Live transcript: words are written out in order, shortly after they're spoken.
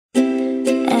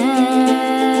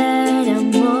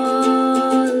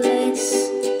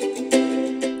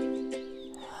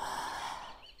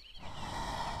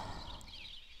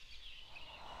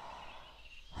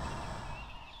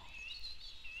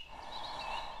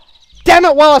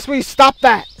Damn it, Wallace, will you stop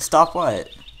that? Stop what?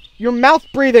 Your mouth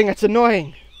breathing, it's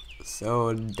annoying.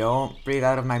 So don't breathe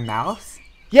out of my mouth?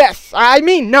 Yes, I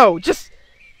mean no, just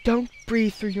don't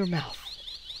breathe through your mouth.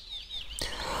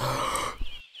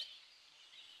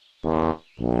 I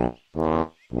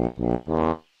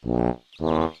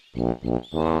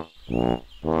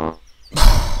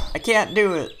can't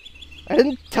do it. I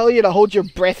didn't tell you to hold your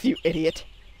breath, you idiot.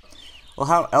 Well,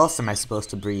 how else am I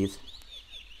supposed to breathe?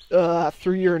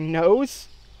 Through your nose?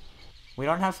 We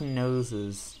don't have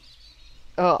noses.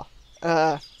 Oh,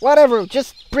 whatever,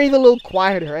 just breathe a little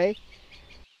quieter, eh?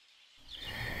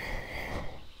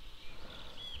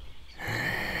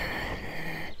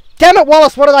 Damn it,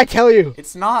 Wallace, what did I tell you?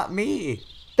 It's not me.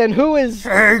 Then who is...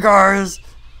 Hey, guys.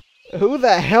 Who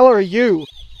the hell are you?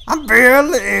 I'm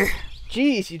Billy.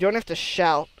 Jeez, you don't have to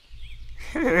shout.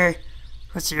 Hey,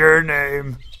 what's your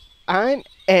name? I'm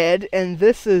Ed, and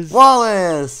this is...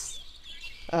 Wallace.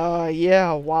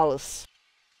 Yeah, Wallace.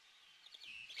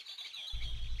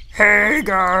 Hey,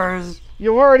 guys.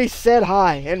 You already said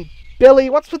hi, and Billy,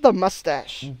 what's with the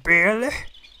mustache? Billy?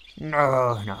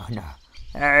 No.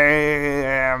 I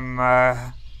am,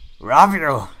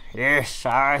 Rabu. Yes,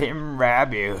 I am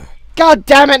Rabu. God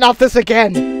damn it, not this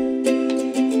again!